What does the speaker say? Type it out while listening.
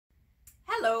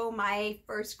Hello, my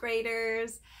first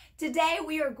graders. Today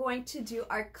we are going to do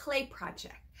our clay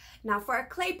project. Now for our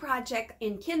clay project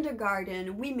in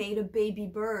kindergarten, we made a baby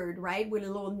bird, right? With a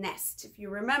little nest. If you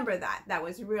remember that, that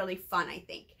was really fun, I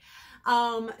think.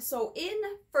 So in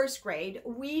first grade,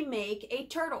 we make a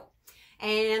turtle.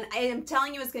 And I am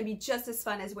telling you, it's going to be just as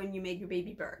fun as when you made your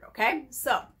baby bird, okay?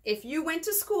 So if you went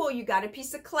to school, you got a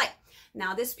piece of clay.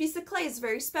 Now this piece of clay is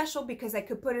very special because I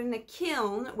could put it in a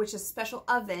kiln, which is a special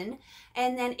oven,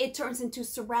 and then it turns into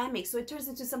ceramic. So it turns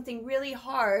into something really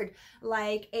hard,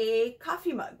 like a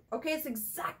coffee mug, okay? It's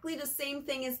exactly the same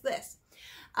thing as this.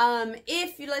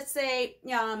 If you, let's say,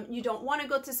 you don't want to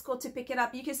go to school to pick it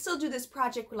up, you can still do this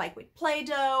project like with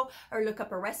Play-Doh, or look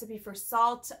up a recipe for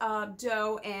salt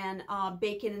dough and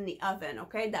bake it in the oven,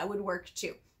 okay? That would work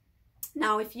too.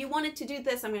 Now, if you wanted to do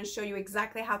this, I'm going to show you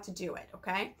exactly how to do it,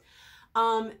 okay?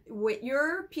 With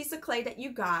your piece of clay that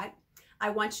you got,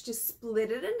 I want you to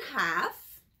split it in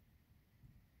half,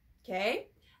 okay?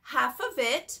 Half of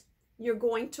it, you're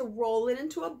going to roll it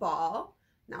into a ball.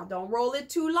 Now, don't roll it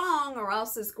too long or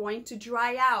else it's going to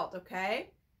dry out,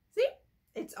 okay? See?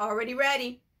 It's already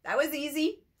ready. That was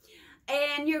easy.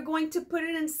 And you're going to put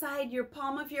it inside your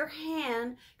palm of your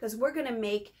hand because we're going to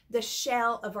make the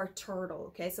shell of our turtle,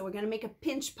 okay? So we're going to make a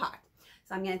pinch pot.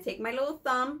 So I'm going to take my little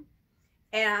thumb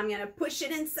and I'm going to push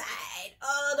it inside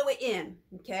all the way in,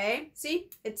 okay? See?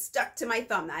 It's stuck to my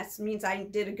thumb. That means I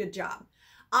did a good job.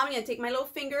 I'm going to take my little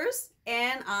fingers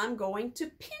and I'm going to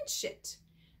pinch it.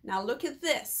 Now look at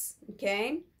this,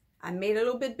 okay? I made it a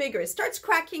little bit bigger. It starts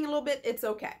cracking a little bit. It's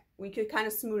okay. We could kind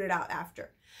of smooth it out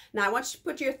after. Now I want you to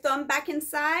put your thumb back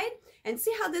inside and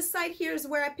see how this side here is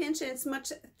where I pinch and it's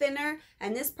much thinner,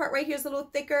 and this part right here is a little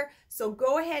thicker. So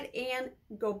go ahead and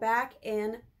go back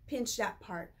and pinch that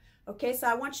part. Okay, so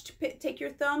I want you to take your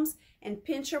thumbs and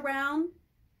pinch around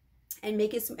and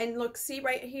make it, and look, see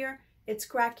right here, it's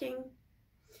cracking.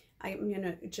 I'm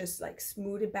gonna just like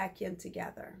smooth it back in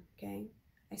together, okay?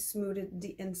 I smooth it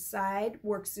the inside,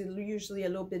 works usually a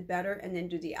little bit better, and then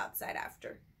do the outside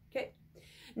after, okay?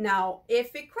 Now,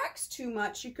 if it cracks too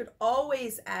much, you could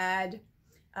always add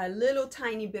a little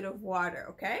tiny bit of water,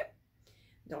 okay?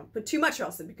 Don't put too much or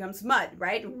else it becomes mud,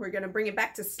 right? And we're gonna bring it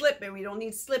back to slip, and we don't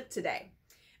need slip today.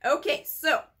 Okay,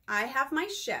 so I have my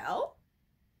shell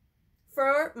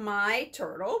for my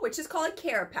turtle, which is called a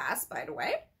carapace, by the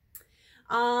way.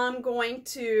 I'm going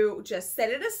to just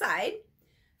set it aside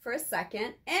for a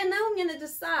second, and now I'm going to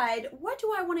decide, what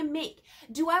do I want to make?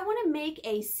 Do I want to make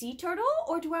a sea turtle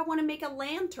or do I want to make a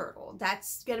land turtle?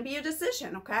 That's going to be your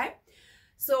decision, okay?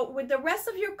 So with the rest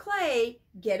of your clay,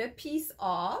 get a piece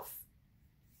off,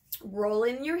 roll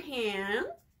in your hand,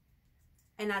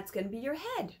 and that's going to be your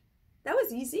head. That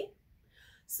was easy.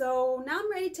 So now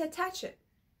I'm ready to attach it.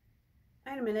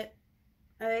 Wait a minute.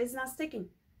 It's not sticking.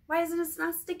 Why isn't it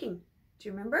not sticking? Do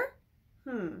you remember?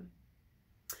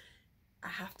 I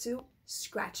have to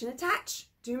scratch and attach.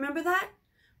 Do you remember that?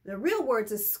 The real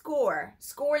words is score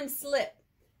and slip.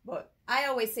 But I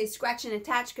always say scratch and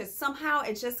attach because somehow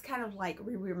it's just kind of like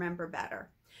we remember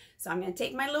better. So I'm going to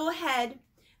take my little head.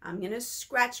 I'm going to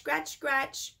scratch, scratch,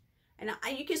 scratch. And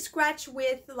you can scratch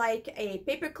with like a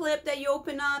paper clip that you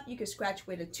open up. You can scratch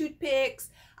with a toothpicks.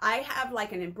 I have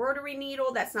like an embroidery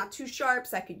needle that's not too sharp,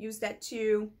 so I could use that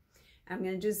too. I'm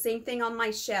going to do the same thing on my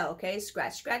shell, okay?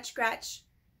 Scratch, scratch, scratch.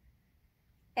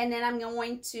 And then I'm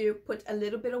going to put a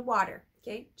little bit of water,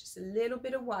 okay? Just a little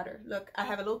bit of water. Look, I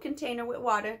have a little container with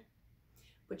water.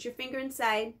 Put your finger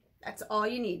inside. That's all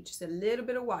you need, just a little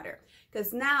bit of water.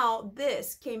 Because now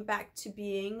this came back to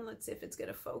being, let's see if it's going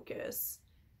to focus,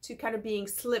 to kind of being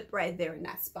slip right there in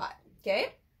that spot,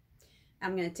 okay?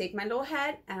 I'm going to take my little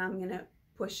head and I'm going to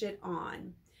push it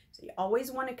on. So you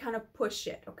always want to kind of push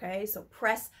it, okay? So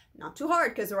press, not too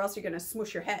hard because or else you're going to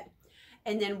smush your head.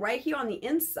 And then right here on the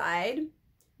inside,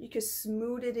 you can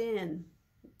smooth it in,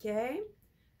 okay?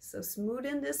 So smooth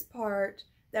in this part.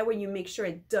 That way you make sure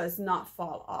it does not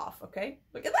fall off, okay?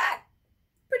 Look at that.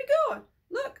 Pretty good.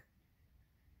 Look.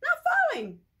 Not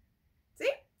falling.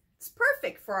 See? It's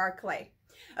perfect for our clay.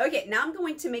 Okay, now I'm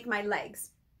going to make my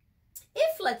legs.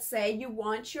 If, let's say, you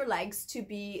want your legs to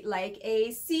be like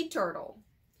a sea turtle,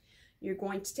 you're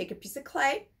going to take a piece of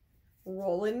clay,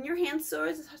 roll it in your hand so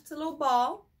it's a little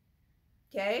ball,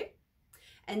 okay?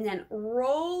 And then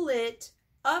roll it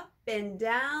up and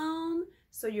down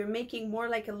so you're making more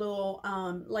like a little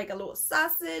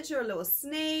sausage or a little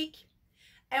snake.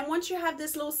 And once you have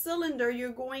this little cylinder,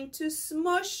 you're going to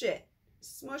smush it.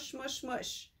 Smush, smush,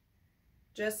 smush.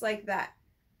 Just like that.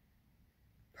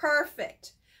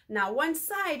 Perfect. Now one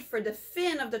side for the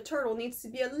fin of the turtle needs to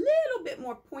be a little bit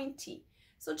more pointy.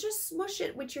 So just smush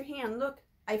it with your hand. Look,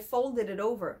 I folded it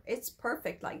over. It's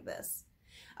perfect like this.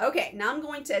 Okay, now I'm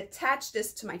going to attach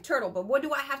this to my turtle, but what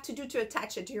do I have to do to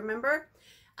attach it? Do you remember?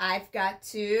 I've got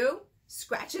to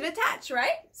scratch and attach,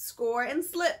 right? Score and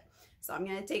slip. So I'm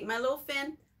going to take my little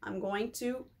fin. I'm going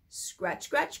to scratch,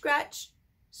 scratch, scratch,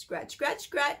 scratch, scratch,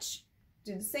 scratch.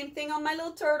 Do the same thing on my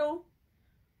little turtle.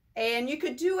 And you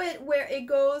could do it where it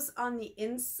goes on the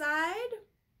inside,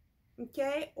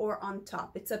 okay, or on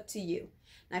top. It's up to you.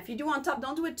 Now, if you do on top,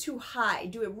 don't do it too high.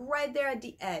 Do it right there at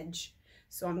the edge.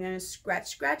 So I'm going to scratch,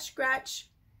 scratch, scratch.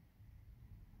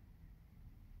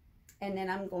 And then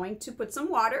I'm going to put some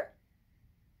water.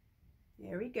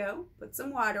 There we go. Put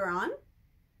some water on.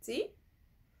 See?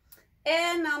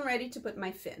 And now I'm ready to put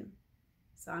my fin.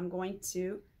 So I'm going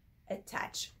to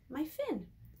attach my fin.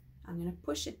 I'm going to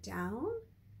push it down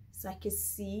so I can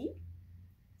see.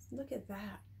 Look at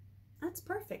that. That's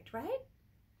perfect, right?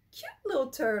 Cute little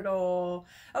turtle.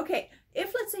 Okay,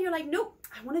 if let's say you're like, nope,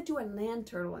 I want to do a land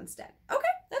turtle instead. Okay,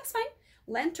 that's fine.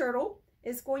 Land turtle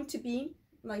is going to be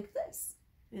like this.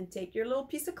 And take your little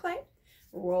piece of clay,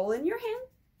 roll in your hand,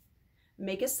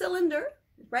 make a cylinder,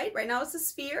 right? Right now it's a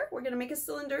sphere. We're going to make a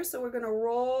cylinder, so we're going to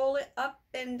roll it up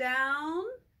and down.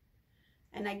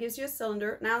 And that gives you a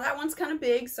cylinder. Now that one's kind of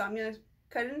big, so I'm going to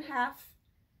cut it in half.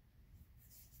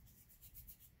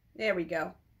 There we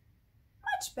go.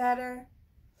 Much better.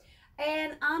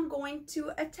 And I'm going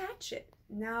to attach it.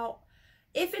 Now,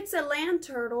 if it's a land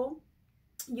turtle,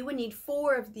 you would need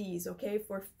 4 of these, okay?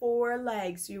 For 4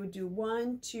 legs, you would do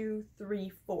 1, 2,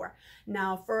 3, 4.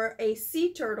 Now, for a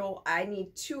sea turtle, I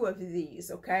need 2 of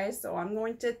these, okay? So I'm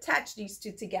going to attach these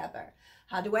 2 together.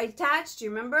 How do I attach? Do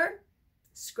you remember?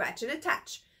 Scratch and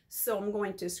attach. So I'm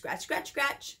going to scratch, scratch,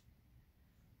 scratch.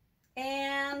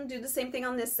 And do the same thing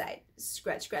on this side.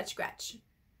 Scratch, scratch, scratch.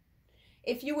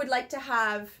 If you would like to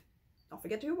have, don't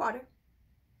forget to do your water.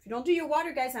 If you don't do your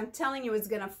water, guys, I'm telling you, it's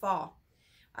going to fall.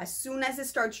 As soon as it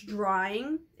starts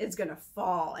drying, it's going to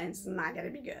fall, and it's not going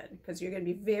to be good because you're going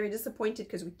to be very disappointed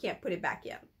because we can't put it back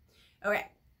in. Okay,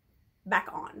 back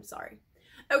on, sorry.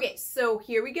 Okay, so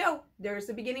here we go. There's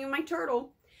the beginning of my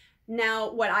turtle.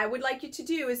 Now, what I would like you to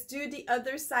do is do the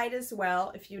other side as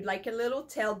well. If you'd like a little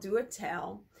tail, do a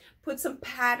tail. Put some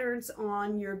patterns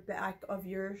on your back of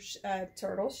your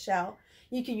turtle shell.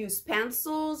 You could use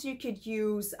pencils. You could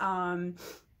use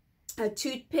a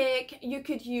toothpick. You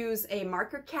could use a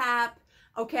marker cap,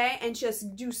 okay? And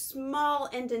just do small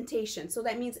indentations. So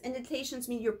that means indentations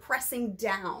mean you're pressing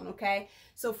down, okay?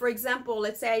 So for example,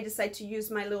 let's say I decide to use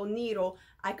my little needle.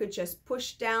 I could just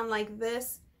push down like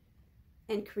this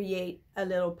and create a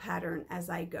little pattern as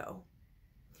I go.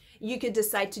 You could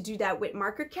decide to do that with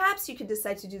marker caps. You could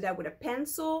decide to do that with a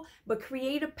pencil, but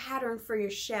create a pattern for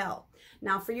your shell.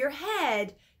 Now for your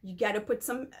head, you got to put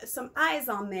some eyes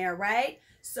on there, right?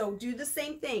 So do the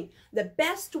same thing. The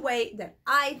best way that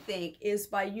I think is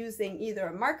by using either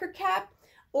a marker cap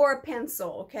or a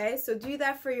pencil, okay? So do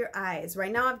that for your eyes.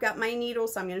 Right now I've got my needle,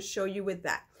 so I'm going to show you with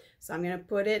that. So I'm going to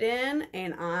put it in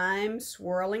and I'm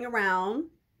swirling around.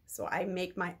 So I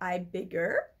make my eye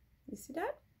bigger. You see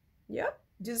that? Yep.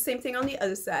 Do the same thing on the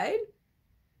other side.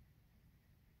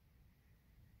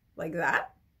 Like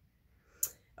that.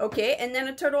 Okay, and then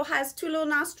a turtle has 2 little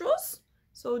nostrils.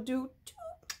 So do 2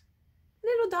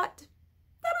 little dot.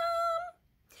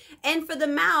 Ta-da! And for the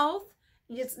mouth,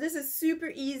 this is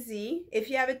super easy. If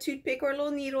you have a toothpick or a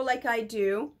little needle like I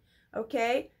do,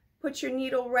 okay, put your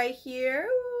needle right here.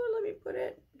 Ooh, let me put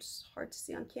it. It's hard to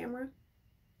see on camera.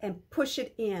 And push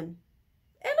it in.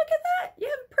 And look at that. You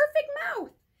have a perfect mouth.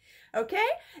 Okay?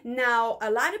 Now, a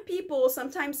lot of people,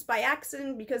 sometimes by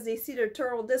accident, because they see their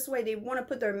turtle this way, they want to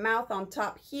put their mouth on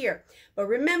top here. But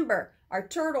remember, our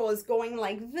turtle is going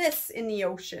like this in the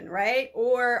ocean, right?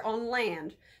 Or on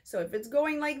land. So if it's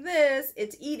going like this,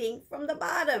 it's eating from the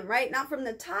bottom, right? Not from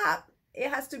the top. It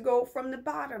has to go from the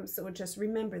bottom. So just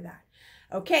remember that.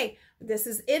 Okay, this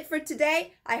is it for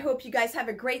today. I hope you guys have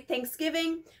a great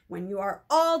Thanksgiving. When you are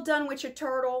all done with your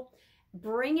turtle,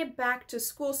 bring it back to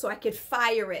school so I could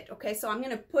fire it, okay? So I'm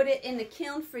going to put it in the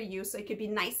kiln for you so it could be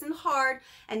nice and hard.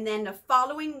 And then the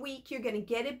following week, you're going to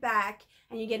get it back.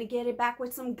 And you're going to get it back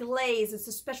with some glaze. It's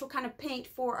a special kind of paint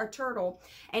for our turtle.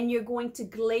 And you're going to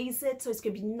glaze it so it's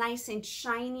going to be nice and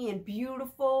shiny and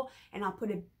beautiful. And I'll put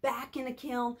it back in the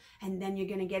kiln. And then you're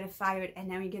going to get it fired.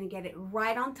 And then you're going to get it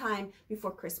right on time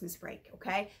before Christmas break,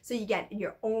 okay? So you get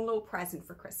your own little present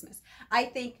for Christmas. I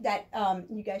think that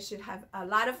you guys should have a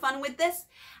lot of fun with this.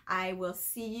 I will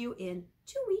see you in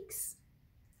 2 weeks.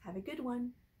 Have a good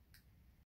one.